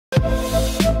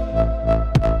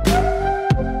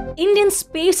Indian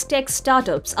space tech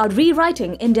startups are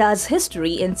rewriting India's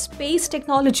history in space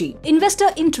technology. Investor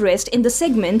interest in the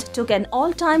segment took an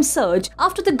all-time surge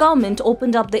after the government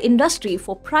opened up the industry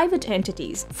for private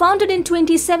entities. Founded in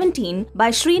 2017 by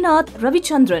Srinath,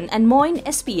 Ravichandran and Moin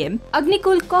SPM,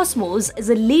 Agnikul Cosmos is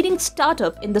a leading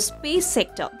startup in the space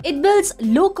sector. It builds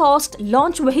low-cost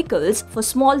launch vehicles for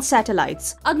small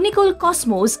satellites. Agnikul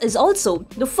Cosmos is also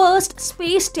the first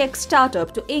space tech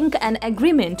startup to ink an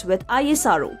agreement with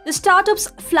ISRO. The startup's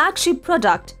flagship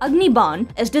product, Agnibaan,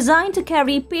 is designed to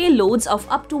carry payloads of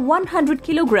up to 100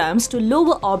 kilograms to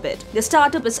lower orbit. The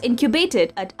startup is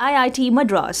incubated at IIT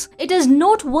Madras. It is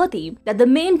noteworthy that the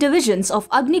main divisions of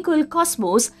Agnikul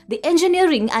Cosmos, the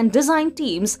engineering and design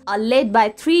teams, are led by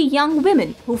 3 young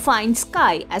women who find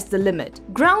sky as the limit.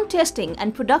 Ground testing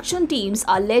and production teams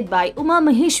are led by Uma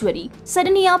Maheshwari,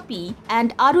 Saranya P.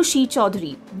 and Arushi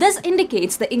Chaudhary. This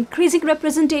indicates the increasing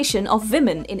representation of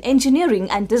women in engineering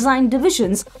and design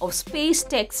divisions of space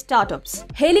tech startups.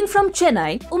 Hailing from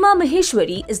Chennai, Uma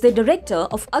Maheshwari is the director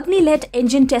of Agni-led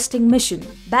engine testing mission.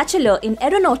 Bachelor in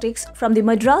Aeronautics from the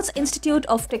Madras Institute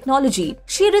of Technology,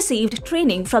 she received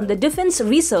training from the Defence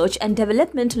Research and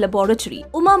Development Laboratory.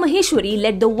 Uma Maheshwari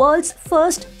led the world's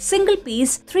first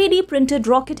single-piece 3D printed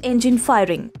rocket engine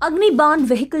firing. Agnibaan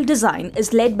vehicle design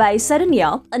is led by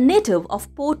Saranya, a native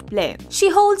of Port Blair.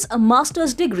 She holds a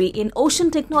master's degree in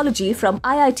ocean technology from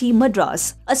IIT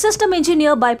Madras. A system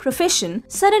engineer by profession,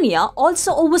 Saranya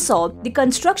also oversaw the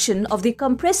construction of the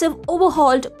Compressive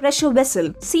Overhauled Pressure Vessel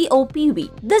 (COPV).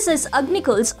 This is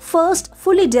Agnikul's first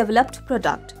fully developed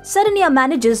product. Saranya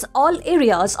manages all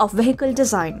areas of vehicle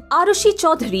design. Arushi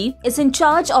Chaudhary is in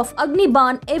charge of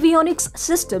Agnibaan Avionics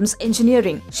Systems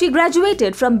Engineering. She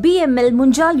graduated from BML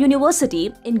Munjal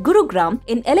University in Gurugram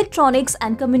in Electronics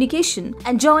and Communication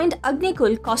and joined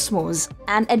Agnikul Cosmos.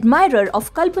 An admirer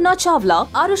of Kalpana Chawla,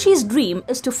 Arushi's dream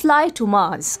is to fly to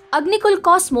Mars. Agnikul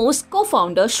Cosmos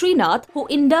co-founder Srinath, who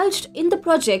indulged in the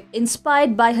project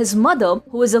inspired by his mother,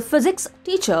 who is a physics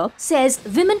teacher, says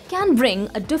women can bring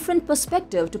a different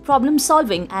perspective to problem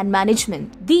solving and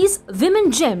management. These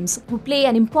women gems who play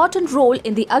an important role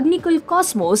in the Agnikul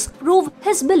Cosmos prove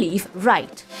his belief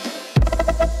right.